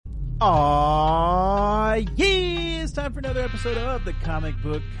Aww, yeah! It's time for another episode of the Comic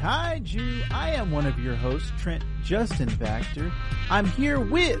Book Kaiju. I am one of your hosts, Trent Justin Baxter. I'm here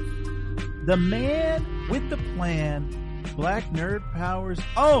with the man with the plan, Black Nerd Power's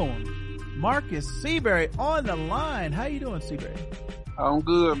own Marcus Seabury on the line. How you doing, Seabury? I'm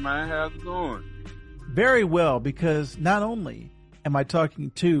good, man. How's it going? Very well, because not only am I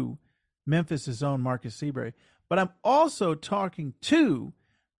talking to Memphis' own Marcus Seabury, but I'm also talking to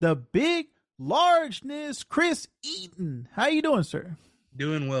the big largeness, Chris Eaton. How you doing, sir?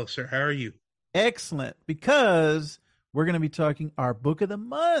 Doing well, sir. How are you? Excellent, because we're going to be talking our book of the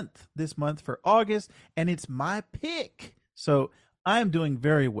month this month for August, and it's my pick. So I'm doing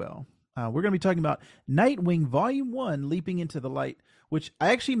very well. We're going to be talking about Nightwing Volume 1, Leaping into the Light, which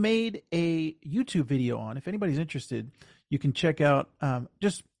I actually made a YouTube video on. If anybody's interested, you can check out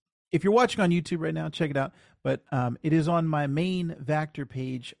just if you're watching on YouTube right now, check it out. But it is on my main Vactor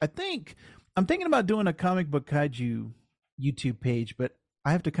page. I'm thinking about doing a Comic Book Kaiju YouTube page, but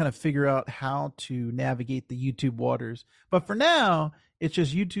I have to kind of figure out how to navigate the YouTube waters. But for now, it's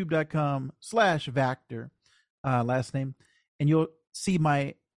just youtube.com/Vactor, last name. And you'll see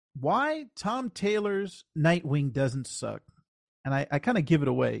my why Tom Taylor's Nightwing doesn't suck. And I kind of give it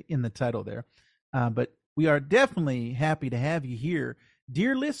away in the title there. But we are definitely happy to have you here,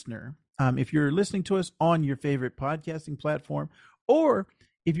 dear listener. If you're listening to us on your favorite podcasting platform, or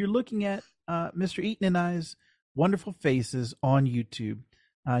if you're looking at Mr. Eaton and I's wonderful faces on YouTube,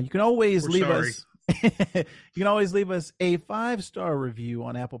 you can always leave us a 5-star review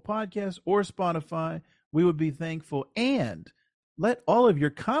on Apple Podcasts or Spotify. We would be thankful. And let all of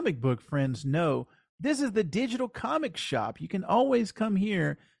your comic book friends know this is the digital comic shop. You can always come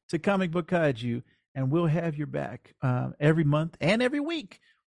here to Comic Book Kaiju, and we'll have your back every month and every week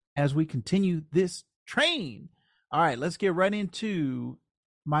as we continue this train. All right, let's get right into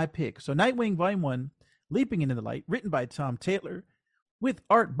my pick. So Nightwing Volume 1, Leaping into the Light, written by Tom Taylor, with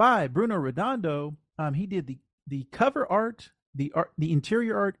art by Bruno Redondo. He did the cover art, the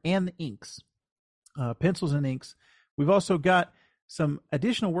interior art, and the inks, pencils and inks. We've also got some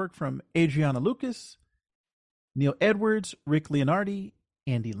additional work from Adriana Lucas, Neil Edwards, Rick Leonardi,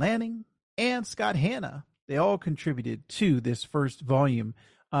 Andy Lanning, and Scott Hanna. They all contributed to this first volume.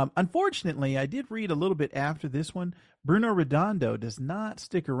 Unfortunately, I did read a little bit after this one. Bruno Redondo does not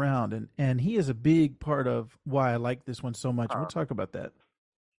stick around, and he is a big part of why I like this one so much. We'll talk about that.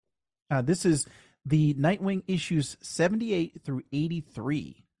 This is the Nightwing issues 78 through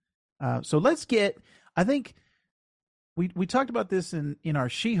 83. So let's get, I think we talked about this in our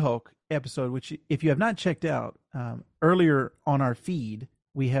She-Hulk episode, which if you have not checked out, earlier on our feed,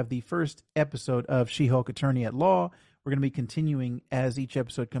 we have the first episode of She-Hulk Attorney at Law. We're going to be continuing as each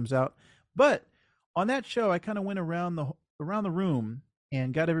episode comes out. But on that show, I kind of went around the room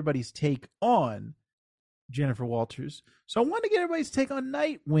and got everybody's take on Jennifer Walters. So I wanted to get everybody's take on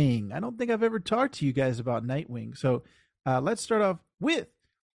Nightwing. I don't think I've ever talked to you guys about Nightwing. So let's start off with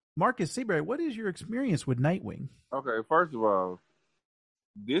Marcus Seabury. What is your experience with Nightwing? Okay, first of all,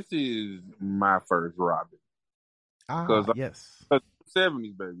 this is my first Robin. Yes.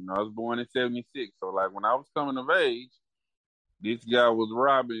 70s, baby. I was born in 76. So, like, when I was coming of age, this guy was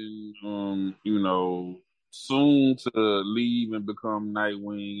Robin, soon to leave and become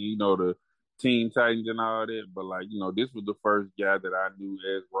Nightwing, the Teen Titans and all that. But, like, this was the first guy that I knew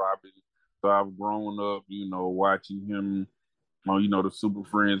as Robin. So I've grown up, watching him on, the Super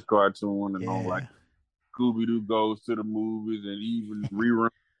Friends cartoon and on, like, Scooby-Doo Goes to the Movies and even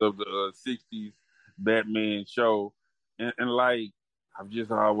reruns of the 60s Batman show. And like, I've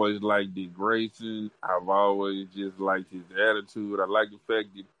just always liked Dick Grayson. I've always just liked his attitude. I like the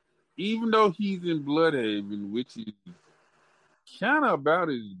fact that even though he's in Bloodhaven, which is kind of about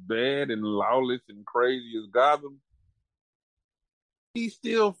as bad and lawless and crazy as Gotham, he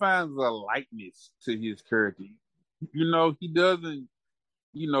still finds a lightness to his character. He doesn't,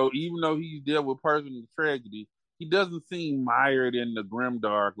 even though he's dealt with personal tragedy, he doesn't seem mired in the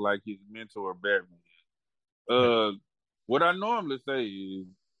grimdark like his mentor Batman. What I normally say is,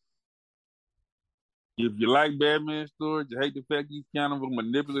 if you like Batman stories, you hate the fact he's kind of a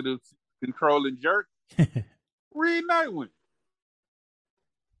manipulative, controlling jerk, read Nightwing.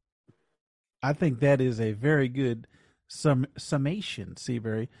 I think that is a very good summation,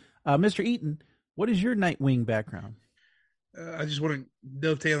 Seabury. Mr. Eaton, what is your Nightwing background? I just want to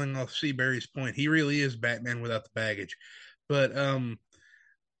dovetailing off Seabury's point. He really is Batman without the baggage. But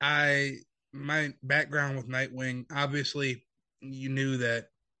my background with Nightwing, obviously, you knew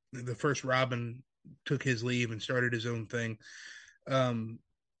that the first Robin took his leave and started his own thing.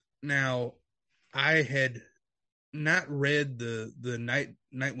 Now, I had not read the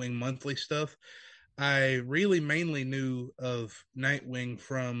Nightwing monthly stuff, I really mainly knew of Nightwing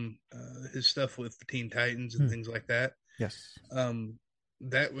from his stuff with the Teen Titans and things like that. Yes.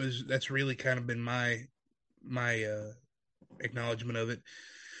 That's really kind of been my acknowledgement of it.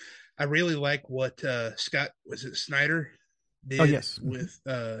 I really like what Scott Snyder did yes.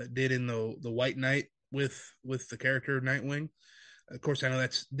 did in the White Knight with the character of Nightwing. Of course, I know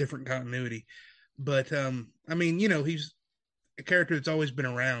that's different continuity, but I mean, he's a character that's always been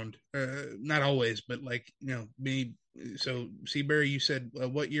around. Not always, but like me. So, Seabury, you said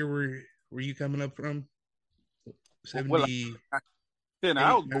what year were you coming up from? 70. Well, then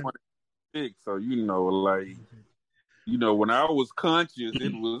I was born in 6, so when I was conscious,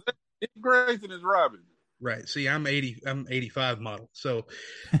 it was Dick Grayson as Robin. Right. See, I'm 85 model. So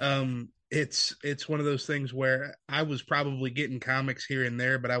it's one of those things where I was probably getting comics here and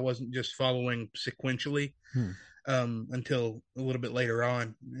there, but I wasn't just following sequentially until a little bit later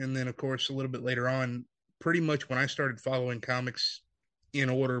on. And then of course a little bit later on, pretty much when I started following comics in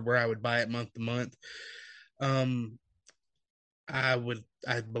order where I would buy it month to month, I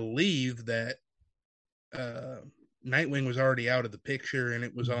believe that Nightwing was already out of the picture and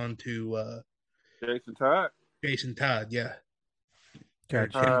it was on to Jason Todd. Jason Todd, yeah.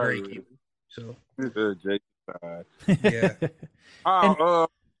 Gotcha. So Jason Todd. Yeah.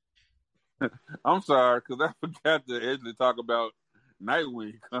 I'm sorry because I forgot to actually talk about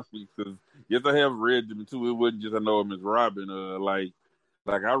Nightwing comics because yes, I have read them too. It wasn't just I know him as Robin. Like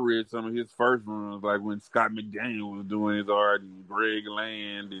I read some of his first runs, like when Scott McDaniel was doing his art and Greg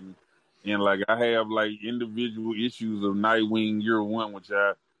Land and like I have like individual issues of Nightwing Year One, which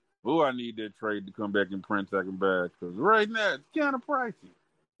I need that trade to come back and print second back because right now it's kind of pricey.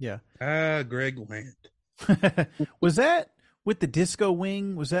 Yeah. Greg Land. Was that with the disco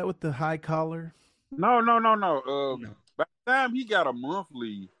wing? Was that with the high collar? No. By the time he got a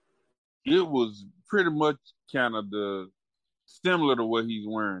monthly, it was pretty much kind of similar to what he's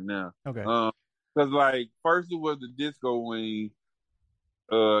wearing now. Okay. Because like first it was the disco wing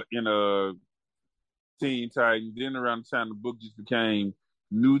in a Teen Titans. Then around the time the book just became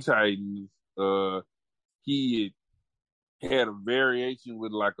New Titans, he had a variation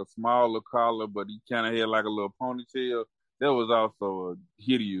with like a smaller collar, but he kind of had like a little ponytail. That was also a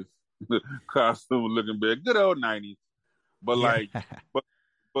hideous costume looking back. Good old 90s. But like,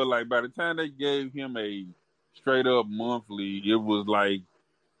 but like by the time they gave him a straight up monthly, it was like,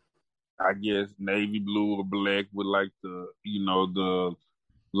 I guess navy blue or black with like the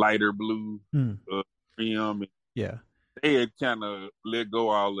lighter blue trim. Yeah. They had kind of let go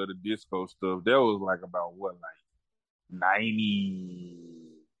all of the disco stuff. That was like about what, like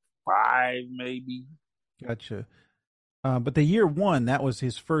 95 maybe. Gotcha. But the Year One, that was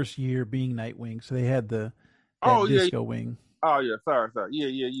his first year being Nightwing, so they had that disco wing. Oh yeah, sorry.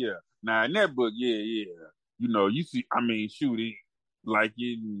 Yeah. Now in that book, yeah. You see, I mean, shoot, like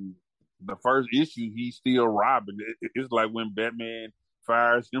in the first issue, he's still Robin. It's like when Batman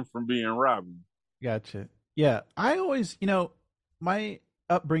fires him from being Robin. Gotcha. Yeah, I always, my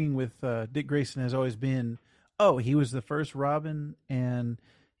upbringing with Dick Grayson has always been, he was the first Robin, and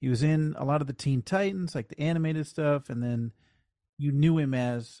he was in a lot of the Teen Titans, like the animated stuff, and then you knew him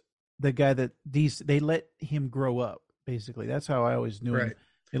as the guy that they let him grow up. Basically, that's how I always knew him.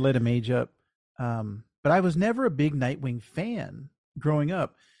 They let him age up. But I was never a big Nightwing fan growing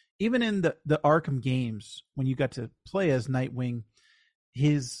up. Even in the Arkham games, when you got to play as Nightwing,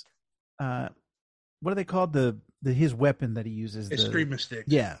 his what are they called? His weapon that he uses, the Screamer Sticks.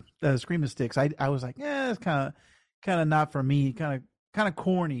 Yeah, the Screamer Sticks. I was like, it's kind of not for me, kind of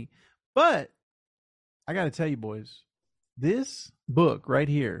corny. But I got to tell you, boys, this book right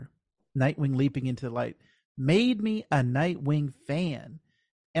here, Nightwing Leaping into the Light, made me a Nightwing fan.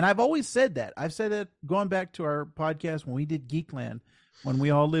 And I've always said that. I've said that going back to our podcast when we did Geekland, when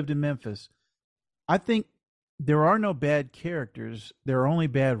we all lived in Memphis. I think there are no bad characters. There are only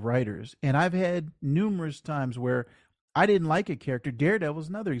bad writers. And I've had numerous times where I didn't like a character. Daredevil's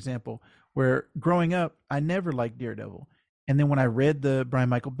another example where growing up, I never liked Daredevil. And then when I read the Brian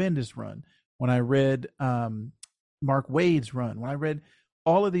Michael Bendis run, when I read Mark Waid's run, when I read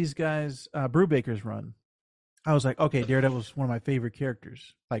all of these guys, Brubaker's run, I was like, okay, Daredevil's one of my favorite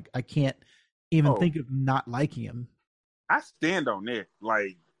characters. Like, I can't even think of not liking him. I stand on that.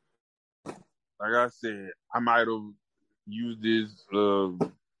 Like I said, I might have used this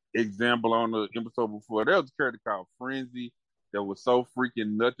example on the episode before. There was a character called Frenzy that was so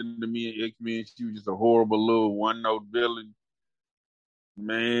freaking nothing to me in X-Men. She was just a horrible little one-note villain.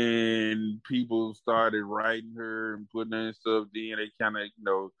 Man, people started writing her and putting her in stuff. Then they kind of,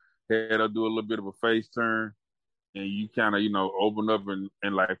 had her do a little bit of a face turn. and you kind of, opened up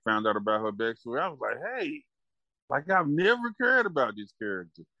and like found out about her backstory, I was like, hey, like I've never cared about this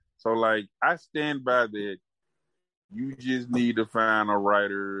character. So like I stand by that. You just need to find a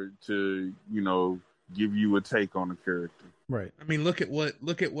writer to, give you a take on the character. Right. I mean, look at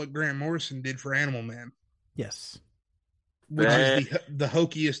what Grant Morrison did for Animal Man. Yes. Which is the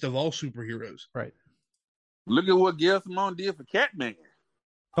hokiest of all superheroes. Right. Look at what Gail Simone did for Catman.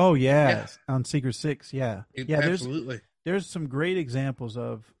 Oh yeah. On Secret Six. Yeah. Absolutely. There's some great examples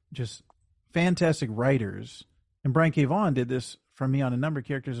of just fantastic writers, and Brian K. Vaughan did this for me on a number of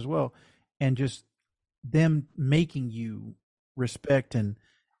characters as well, and just them making you respect and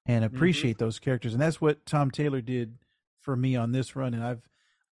appreciate those characters. And that's what Tom Taylor did for me on this run. And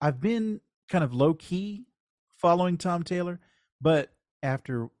I've been kind of low key following Tom Taylor, but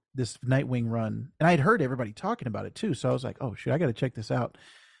after this Nightwing run, and I'd heard everybody talking about it too, so I was like, oh shoot, I got to check this out.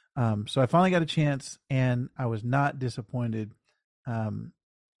 So I finally got a chance, and I was not disappointed.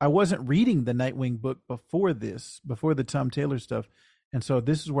 I wasn't reading the Nightwing book before the Tom Taylor stuff. And so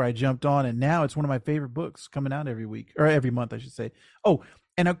this is where I jumped on, and now it's one of my favorite books coming out every week, or every month, I should say. Oh,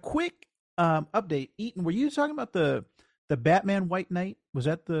 and a quick update. Eaton, were you talking about the Batman White Knight? Was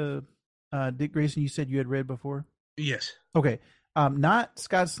that the Dick Grayson you said you had read before? Yes. Okay. Not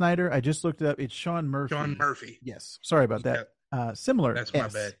Scott Snyder. I just looked it up. It's Sean Murphy. Sean Murphy. Yes. Sorry about that. Similar. That's my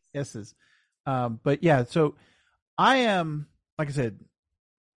bad. S's. But yeah, so I am, like I said,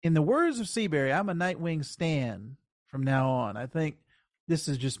 in the words of Seabury, I'm a Nightwing stan from now on. I think this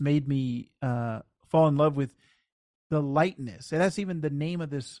has just made me fall in love with the lightness. And that's even the name of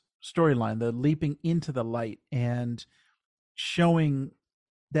this storyline, the leaping into the light and showing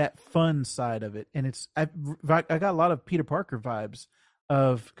that fun side of it. And I got a lot of Peter Parker vibes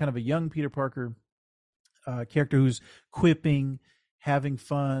of kind of a young Peter Parker character who's quipping, having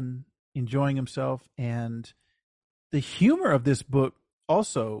fun, enjoying himself. And the humor of this book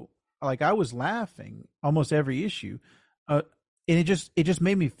also, like I was laughing almost every issue. And it just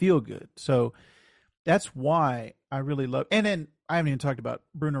made me feel good. So that's why I really love. And then I haven't even talked about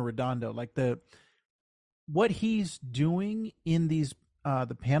Bruno Redondo, like what he's doing in these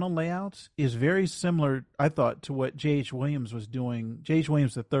the panel layouts is very similar, I thought, to what J.H. Williams was doing, J.H.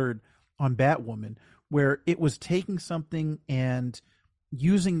 Williams III on Batwoman, where it was taking something and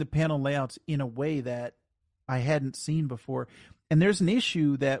using the panel layouts in a way that I hadn't seen before. And there's an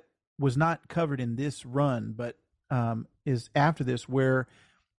issue that was not covered in this run, but is after this, where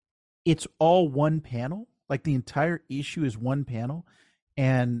it's all one panel, like the entire issue is one panel.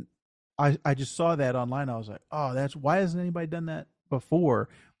 And I just saw that online. I was like, oh, why hasn't anybody done that before?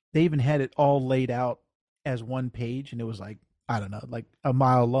 They even had it all laid out as one page, and it was like, I don't know, like a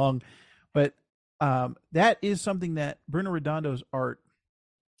mile long. But that is something that Bruno Redondo's art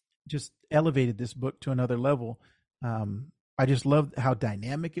just elevated this book to another level. I just loved how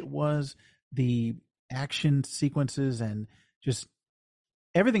dynamic it was, the action sequences, and just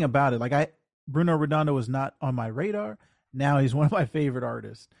everything about it. Like Bruno Redondo was not on my radar. Now he's one of my favorite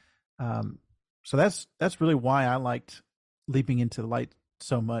artists. So that's really why I liked Leaping into the Light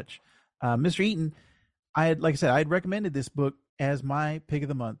so much. Mr. Eaton, like I said, I had recommended this book as my pick of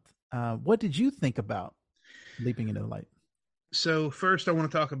the month. What did you think about Leaping into the Light? So first I want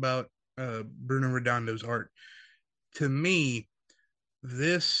to talk about Bruno Redondo's art. To me,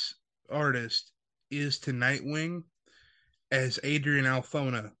 this artist is to Nightwing as Adrian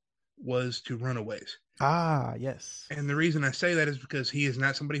Alphona was to Runaways. Ah, yes. And the reason I say that is because he is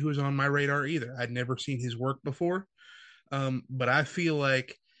not somebody who is on my radar either. I'd never seen his work before. But I feel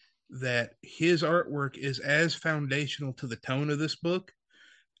like that his artwork is as foundational to the tone of this book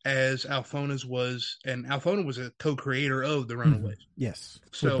as Alphona's was. And Alphona was a co-creator of the Runaways. Yes.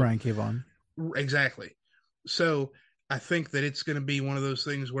 So with Brian K. Vaughan. Exactly. So I think that it's going to be one of those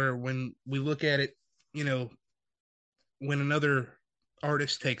things where when we look at it, when another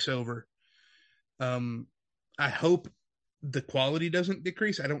artist takes over, I hope the quality doesn't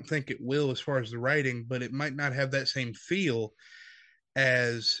decrease. I don't think it will as far as the writing, but it might not have that same feel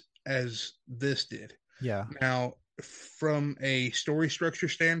as this did. Yeah. Now, from a story structure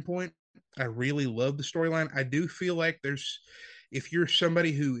standpoint, I really love the storyline. I do feel like if you're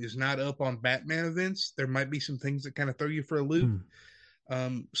somebody who is not up on Batman events, there might be some things that kind of throw you for a loop.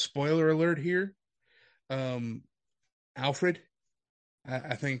 Spoiler alert here. Alfred,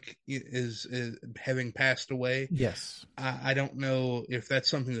 I think is having passed away. Yes. I don't know if that's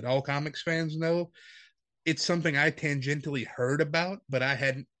something that all comics fans know. It's something I tangentially heard about, but I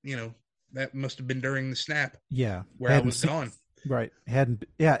hadn't, that must have been during the snap. Yeah. Where I was gone. Right. And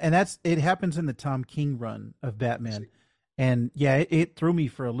it happens in the Tom King run of Batman. And yeah, it threw me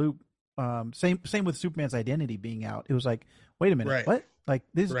for a loop same with Superman's identity being out. It was like, wait a minute, Right. what? Like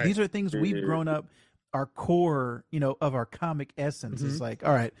Right. these are things we've grown up, our core, of our comic essence is like,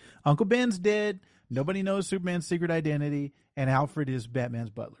 all right, Uncle Ben's dead. Nobody knows Superman's secret identity, and Alfred is Batman's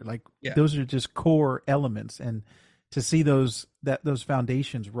butler. Like those are just core elements, and to see those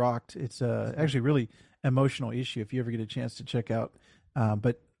foundations rocked, it's actually a really emotional issue if you ever get a chance to check out.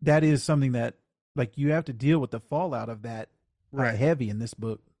 But that is something that like you have to deal with the fallout of that heavy in this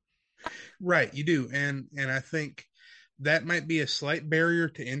book. Right, you do, and I think that might be a slight barrier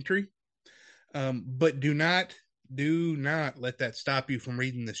to entry, but do not let that stop you from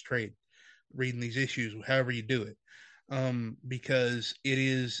reading this trade, reading these issues, however you do it, because it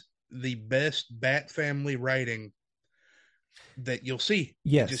is the best Bat Family writing that you'll see.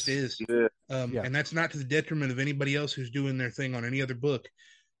 Yes, it just is. Yeah. And that's not to the detriment of anybody else who's doing their thing on any other book.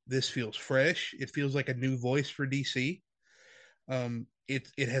 This feels fresh. It feels like a new voice for DC.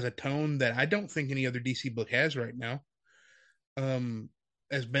 It has a tone that I don't think any other DC book has right now.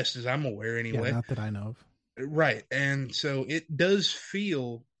 As best as I'm aware, anyway. Yeah, not that I know of. Right, and so it does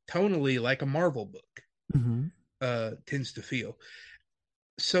feel tonally like a Marvel book. Mm-hmm. Tends to feel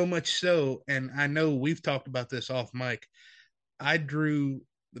so much so, and I know we've talked about this off mic. I drew.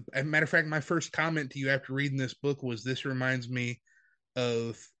 As a matter of fact, my first comment to you after reading this book was, "This reminds me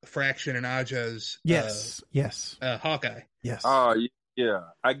of Fraction and Aja's yes Hawkeye." Yes. Oh yeah,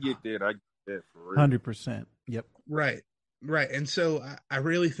 I get that. I get that for real. 100%. Yep. Right. And so I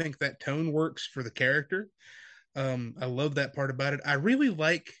really think that tone works for the character. I love that part about it. I really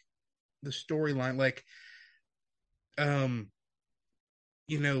like the storyline. Like,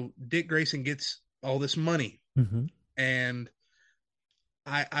 Dick Grayson gets all this money, and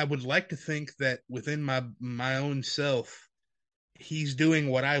I would like to think that within my own self, he's doing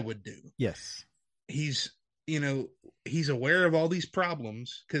what I would do. Yes. He's aware of all these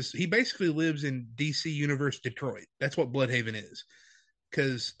problems because he basically lives in DC Universe Detroit. That's what Bloodhaven is.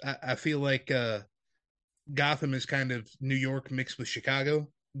 Because I feel like Gotham is kind of New York mixed with Chicago,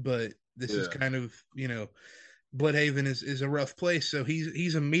 but this is kind of, Bloodhaven is a rough place. So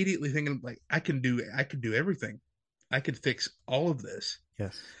he's immediately thinking like, I could do everything. I could fix all of this.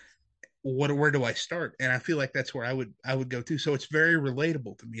 Yes. Where do I start? And I feel like that's where I would go to. So it's very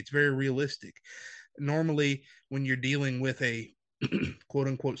relatable to me. It's very realistic. Normally, when you're dealing with a quote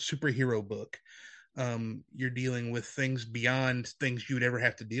unquote superhero book, you're dealing with things beyond things you would ever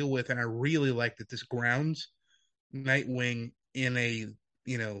have to deal with. And I really like that this grounds Nightwing in a,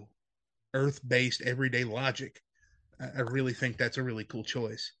 earth-based everyday logic. I really think that's a really cool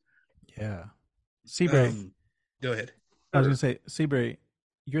choice. Yeah. Seabury. Go ahead. I was going to say, Seabury,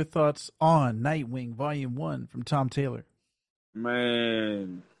 your thoughts on Nightwing Volume 1 from Tom Taylor?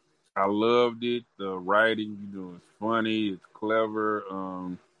 Man, I loved it. The writing, it's funny, it's clever.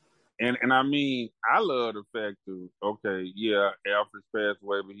 And I mean, I love the fact that, Alfred's passed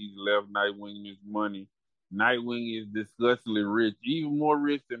away, but he's left Nightwing his money. Nightwing is disgustingly rich, even more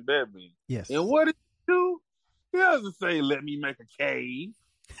rich than Batman. Yes. And what did he do? He doesn't say, let me make a cave.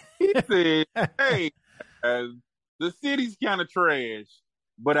 He said, hey, the city's kind of trash,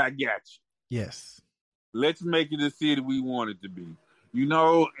 but I got you. Yes. Let's make it the city we want it to be.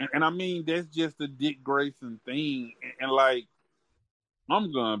 And I mean, that's just a Dick Grayson thing. And like,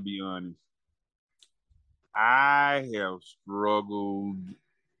 I'm going to be honest. I have struggled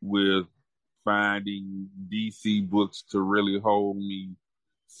with finding DC books to really hold me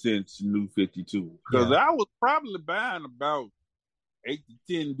since New 52. Because I was probably buying about 8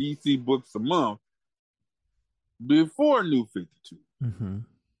 to 10 DC books a month before New 52. Mm-hmm.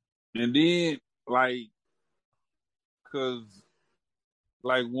 And then, because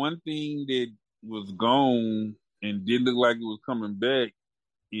one thing that was gone and didn't look like it was coming back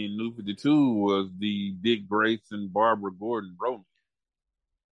in New 52 was the Dick Grayson, Barbara Gordon romance.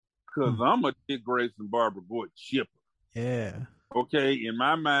 Because I'm a Dick Grayson, Barbara Gordon shipper. Yeah. Okay, in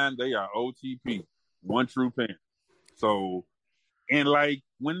my mind, they are OTP, one true parent. So, and the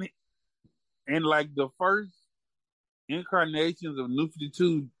first incarnations of New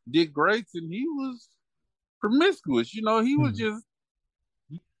 52, Dick Grayson, he was promiscuous. He was just,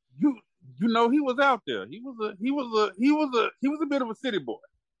 he was out there. He was a bit of a city boy.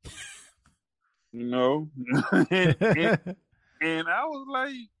 And I was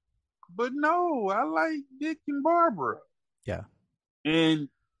like, but no, I like Dick and Barbara. Yeah. And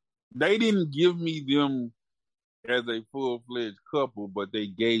they didn't give me them as a full-fledged couple, but they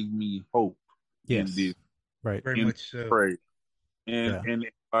gave me hope. Yes. In this. Right. Very much so. Right. And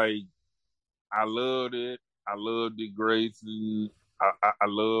I loved it. I loved Dick Grayson. I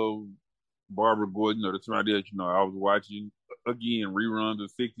love Barbara Gordon, the time that, I was watching again reruns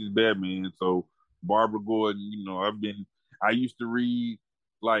of '60s Batman. So Barbara Gordon, I used to read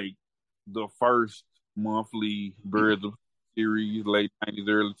like the first monthly Birds of series, late '90s,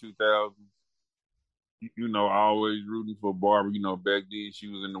 early 2000s. Always rooting for Barbara. Back then she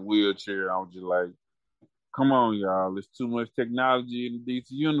was in the wheelchair. I was just like, come on, y'all. There's too much technology in the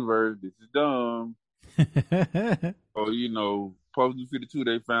DC universe. This is dumb. So, Post New 52,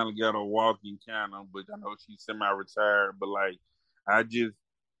 they finally got a walking canon, but I know she's semi-retired. But like, I don't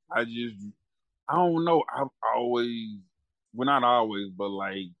know. I've always, well, not always, but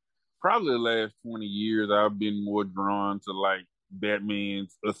like, probably the last 20 years, I've been more drawn to like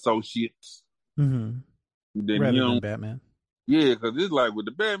Batman's associates than rather him. than Batman. Yeah, because it's like with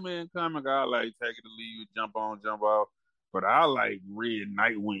the Batman comic, I like take it to leave, jump on, jump off. But I like read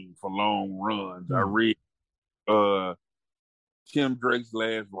Nightwing for long runs. I read Tim Drake's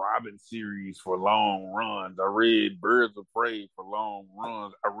last Robin series for long runs. I read Birds of Prey for long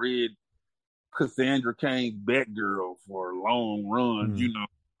runs. I read Cassandra Cain's Batgirl for long runs.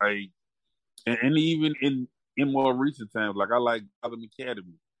 And even in more recent times, like I like Gotham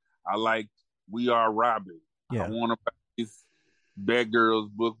Academy. I like We Are Robin. Yeah. I want to buy this Batgirl's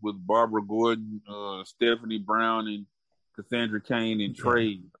book with Barbara Gordon, Stephanie Brown, and Cassandra Cain and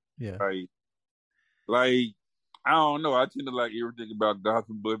trade. Yeah. Like I don't know. I tend to like everything about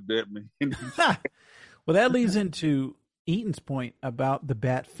Gotham but Batman. Well, that leads into Eaton's point about the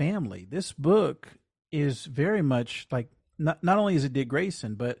Bat family. This book is very much like not only is it Dick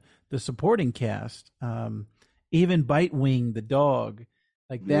Grayson, but the supporting cast, even Bitewing the dog,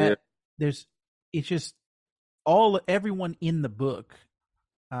 like that. Yeah. It's just everyone in the book.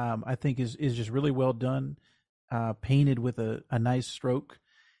 I think is just really well done, painted with a nice stroke,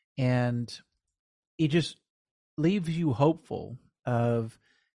 and it just leaves you hopeful of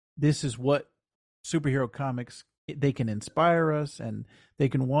this is what superhero comics, they can inspire us and they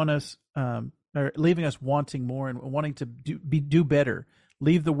can want us, or leaving us wanting more and wanting to do better,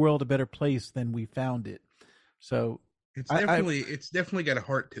 leave the world a better place than we found it. So it's definitely got a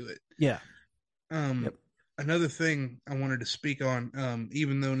heart to it. Yeah. Yep. Another thing I wanted to speak on,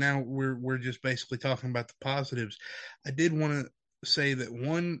 even though now we're just basically talking about the positives, I did want to say that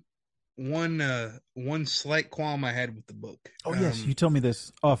one slight qualm I had with the book. Oh yes, you told me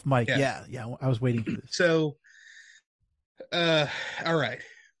this off mic. Yeah, I was waiting for this. So, all right.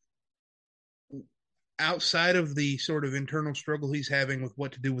 Outside of the sort of internal struggle he's having with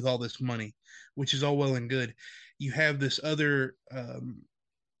what to do with all this money, which is all well and good, you have this other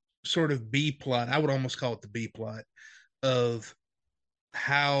sort of B plot. I would almost call it the B plot of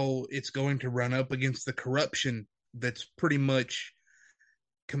how it's going to run up against the corruption that's pretty much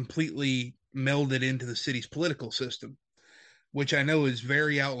completely melded into the city's political system, which I know is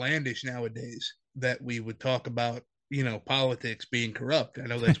very outlandish nowadays that we would talk about, politics being corrupt. I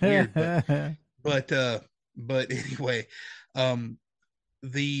know that's weird, but anyway,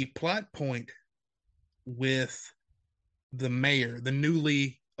 the plot point with the mayor, the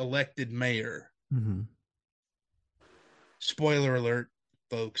newly elected mayor, spoiler alert,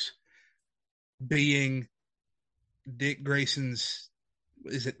 folks, being Dick Grayson's,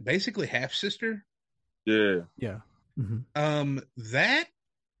 is it basically half sister? Yeah. That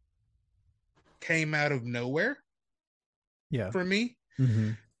came out of nowhere. Yeah. For me.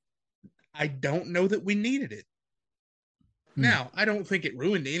 I don't know that we needed it. Now, I don't think it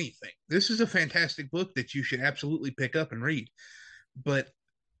ruined anything. This is a fantastic book that you should absolutely pick up and read. But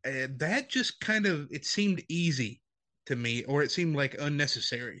that just kind of, it seemed easy to me, or it seemed like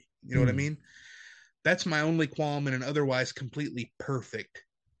unnecessary. You know what I mean? That's my only qualm in an otherwise completely perfect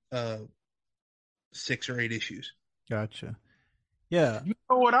 6 or 8 issues. Gotcha. Yeah. You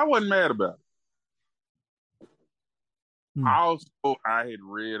know what? I wasn't mad about it. I had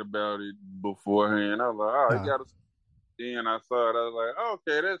read about it beforehand. I was like, oh, you got to. Then I saw it. I was like, oh,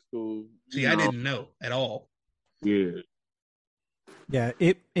 okay, that's cool. See, I didn't know at all. Yeah. Yeah,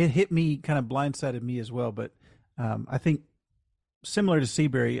 it hit me, kind of blindsided me as well. But I think similar to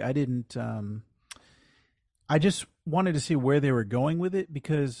Seabury, I didn't. I just wanted to see where they were going with it,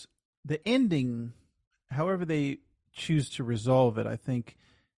 because the ending, however they choose to resolve it, I think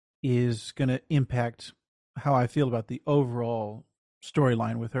is going to impact how I feel about the overall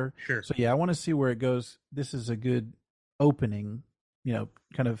storyline with her. Sure. So yeah, I want to see where it goes. This is a good opening,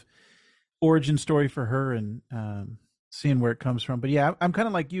 kind of origin story for her, and seeing where it comes from. But yeah, I'm kind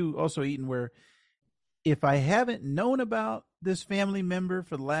of like you also, Eaton, where if I haven't known about this family member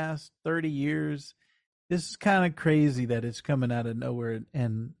for the last 30 years, this is kind of crazy that it's coming out of nowhere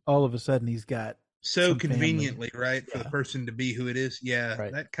and all of a sudden he's got so conveniently, right, for Yeah. the person to be who it is. Yeah,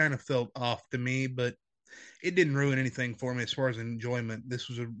 Right. that kind of felt off to me, but it didn't ruin anything for me as far as enjoyment. This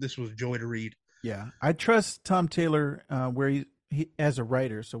was a joy to read. Yeah, I trust Tom Taylor where he as a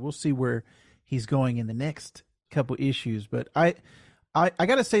writer, so we'll see where he's going in the next couple issues. But I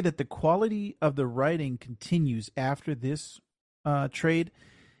got to say that the quality of the writing continues after this trade.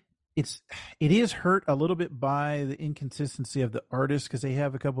 It is hurt a little bit by the inconsistency of the artists because they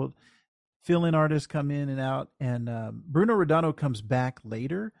have a couple fill-in artists come in and out, and Bruno Redondo comes back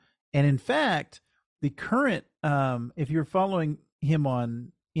later. And in fact, the current if you're following him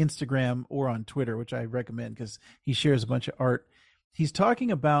on Instagram or on Twitter, which I recommend because he shares a bunch of art, he's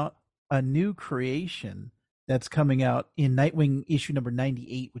talking about a new creation that's coming out in Nightwing issue number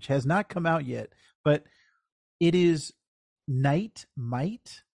 98, which has not come out yet, but it is Night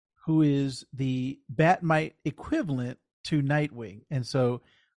Mite, who is the Bat-Mite equivalent to Nightwing. And so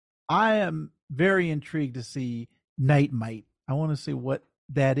I am very intrigued to see Night Mite. I want to see what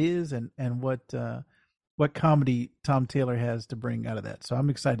that is and what comedy Tom Taylor has to bring out of that. So I'm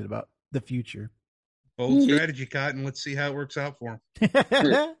excited about the future. Bold strategy, Cotton. Let's see how it works out for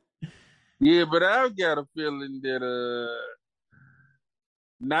him. Yeah, but I've got a feeling that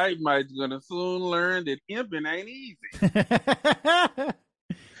Night Mite's gonna soon learn that imping ain't easy.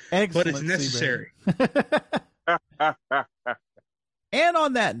 Excellent, but it's necessary. And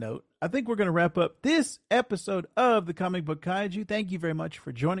on that note, I think we're going to wrap up this episode of the Comic Book Kaiju. Thank you very much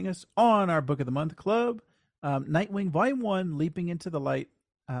for joining us on our Book of the Month Club. Nightwing Volume 1, Leaping into the Light.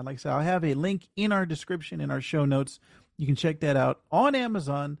 Like I said, I'll have a link in our description, in our show notes. You can check that out on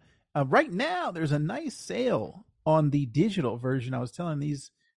Amazon. Right now, there's a nice sale on the digital version. I was telling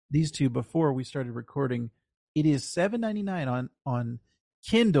these two before we started recording. It is $7.99 on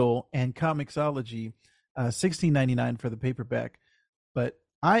Kindle and Comixology, $16.99 for the paperback. But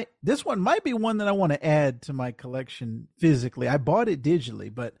this one might be one that I want to add to my collection physically. I bought it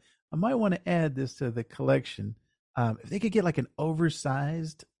digitally, but I might want to add this to the collection. If they could get like an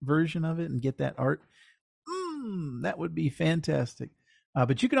oversized version of it and get that art, that would be fantastic.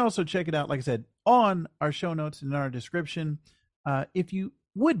 But you can also check it out, like I said, on our show notes and in our description. If you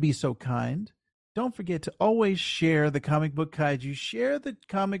would be so kind, don't forget to always share the Comic Book Kaiju. Share the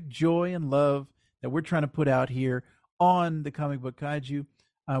comic joy and love that we're trying to put out here on the Comic Book Kaiju.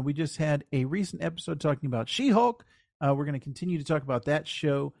 We just had a recent episode talking about She-Hulk. We're going to continue to talk about that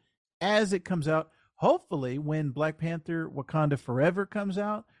show as it comes out. Hopefully, when Black Panther Wakanda Forever comes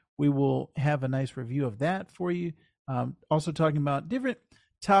out, we will have a nice review of that for you. Also talking about different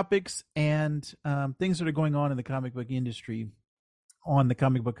topics and things that are going on in the comic book industry on the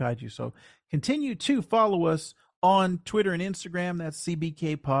Comic Book Kaiju. So continue to follow us on Twitter and Instagram. That's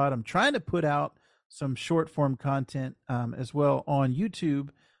CBK Pod. I'm trying to put out some short form content as well on YouTube,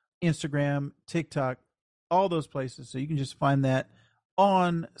 Instagram, TikTok, all those places. So you can just find that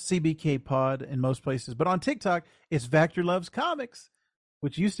on CBK Pod in most places. But on TikTok, it's Vactor Loves Comics,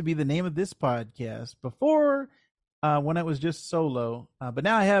 which used to be the name of this podcast before when I was just solo. But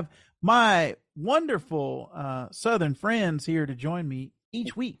now I have my wonderful Southern friends here to join me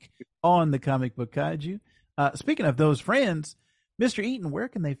each week on the Comic Book Kaiju. Speaking of those friends, Mr. Eaton, where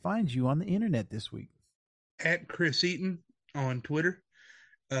can they find you on the internet this week? At Chris Eaton on Twitter,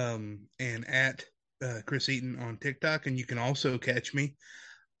 and at Chris Eaton on TikTok. And you can also catch me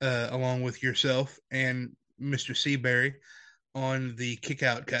along with yourself and Mr. Seabury on the Kick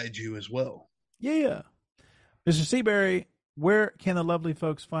Out Kaiju as well. Yeah. Mr. Seabury, where can the lovely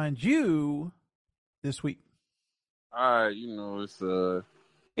folks find you this week? All right, it's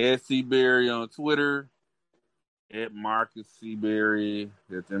Ed Seabury on Twitter, at Marcus Seabury,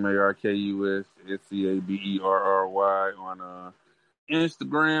 that's MarkusScaberry on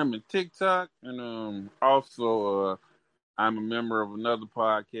Instagram and TikTok. And also I'm a member of another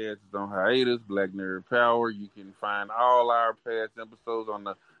podcast that's on hiatus, Black Nerd Power. You can find all our past episodes on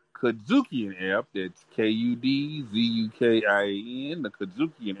the Kazukian app. That's KUDZUKIAN, the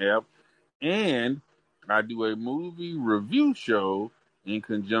Kazukian app. And I do a movie review show in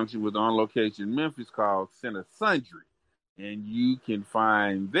conjunction with On Location Memphis called Center Sundry. And you can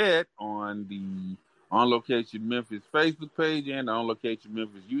find that on the On Location Memphis Facebook page and the On Location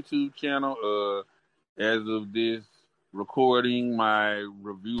Memphis YouTube channel. As of this recording, my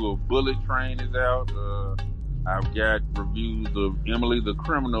review of Bullet Train is out. I've got reviews of Emily the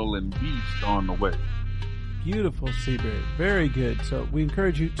Criminal and Beast on the way. Beautiful, Seabury. Very good. So we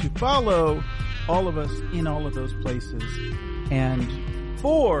encourage you to follow all of us in all of those places. And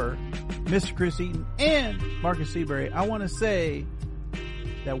for Mr. Chris Eaton and Marcus Seabury, I want to say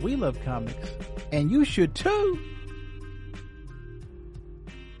that we love comics, and you should too.